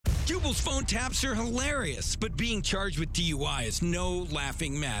Jubal's phone taps are hilarious, but being charged with DUI is no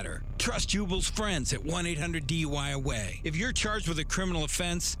laughing matter. Trust Jubal's friends at 1-800-DUI-AWAY. If you're charged with a criminal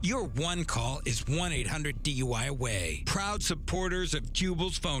offense, your one call is 1-800-DUI-AWAY. Proud supporters of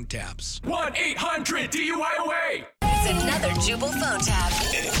Jubal's phone taps. 1-800-DUI-AWAY. It's another Jubal phone tap.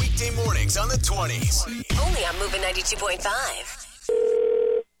 Weekday mornings on the 20s. Only on Moving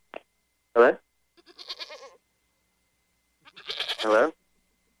 92.5. Hello? Hello?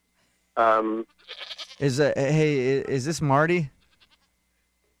 Is this Marty?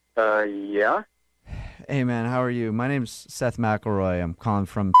 Yeah? Hey, man, how are you? My name's Seth McElroy. I'm calling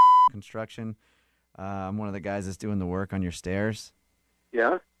from construction. I'm one of the guys that's doing the work on your stairs.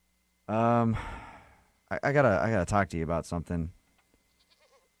 Yeah? I gotta talk to you about something.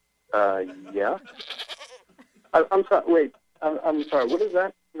 Yeah? I'm sorry, wait, I'm sorry, what is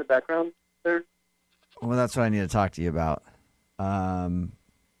that in the background there? Well, that's what I need to talk to you about.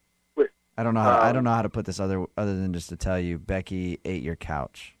 Wait, I don't know how to put this other than just to tell you Becky ate your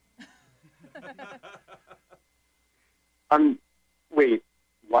couch. Wait,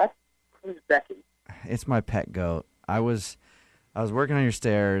 what? Who's Becky? It's my pet goat. I was working on your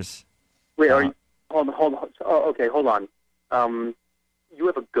stairs. Wait, are you, hold on, oh, okay, hold on. You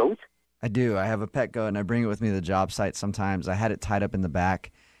have a goat? I do. I have a pet goat, and I bring it with me to the job site sometimes. I had it tied up in the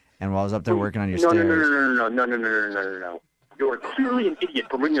back, and while I was up there working on your stairs... No. You're clearly an idiot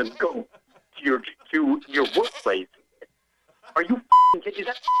for bringing a goat to your workplace. Are you kidding? Is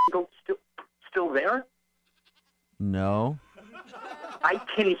that goat still there? No. I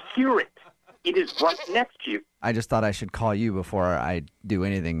can hear it. It is right next to you. I just thought I should call you before I do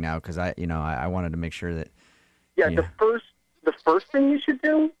anything now, because I wanted to make sure that... Yeah, the first thing you should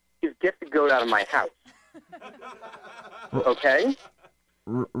do is get the goat out of my house. Okay?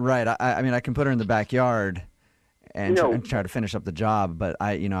 Right. I mean, I can put her in the backyard and try to finish up the job, but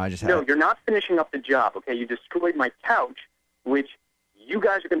I just have... No, you're not finishing up the job, okay? You destroyed my couch, which you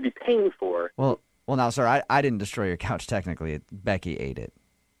guys are going to be paying for. Well, now, sir, I didn't destroy your couch technically. Becky ate it.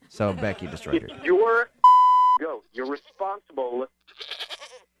 So Becky destroyed It's yours. your goat. You're responsible.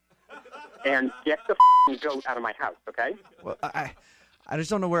 And get the goat out of my house, okay? Well, I just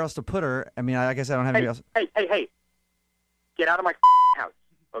don't know where else to put her. I mean, I guess I don't have anywhere else. Hey. Get out of my house,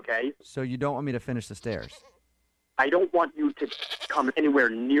 okay? So you don't want me to finish the stairs? I don't want you to come anywhere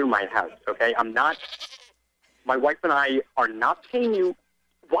near my house, okay? My wife and I are not paying you.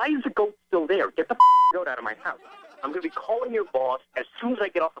 Why is the goat still there? Get the goat out of my house. I'm going to be calling your boss as soon as I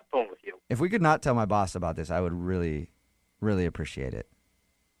get off the phone with you. If we could not tell my boss about this, I would really, really appreciate it.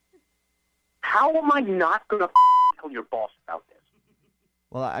 How am I not going to tell your boss about this?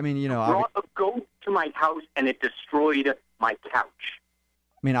 Well, I mean, You brought a goat to my house and it destroyed my couch.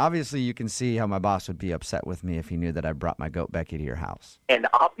 I mean, obviously you can see how my boss would be upset with me if he knew that I brought my goat Becky to your house. And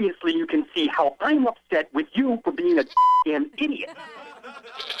obviously you can see how I'm upset with you for being a damn idiot.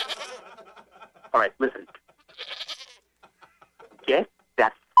 All right, listen. Get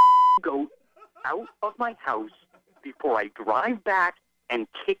that goat out of my house before I drive back and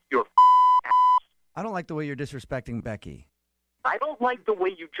kick your ass. I don't like the way you're disrespecting Becky. I don't like the way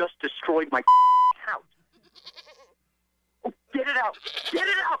you just destroyed my house. Oh, get it out. Get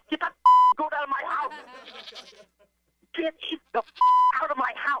it out. Get that goat out of my house. Get it the out of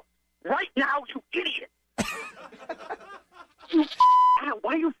my house. Right now, you idiot. You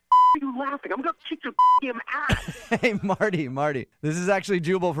why are you laughing? I'm going to kick your damn ass. Hey, Marty. This is actually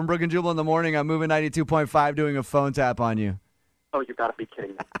Jubal from Brook and Jubal in the Morning. I'm moving 92.5 doing a phone tap on you. Oh, you got to be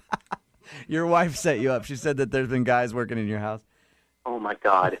kidding me. Your wife set you up. She said that there's been guys working in your house. Oh, my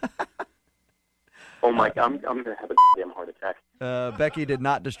God. Oh, my God. I'm going to have a damn heart attack. Becky did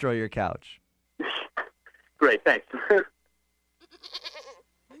not destroy your couch. Great, thanks.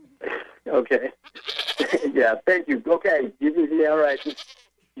 Okay. Yeah, thank you. Okay. Yeah, all right.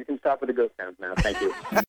 You can stop with the ghost sounds now. Thank you.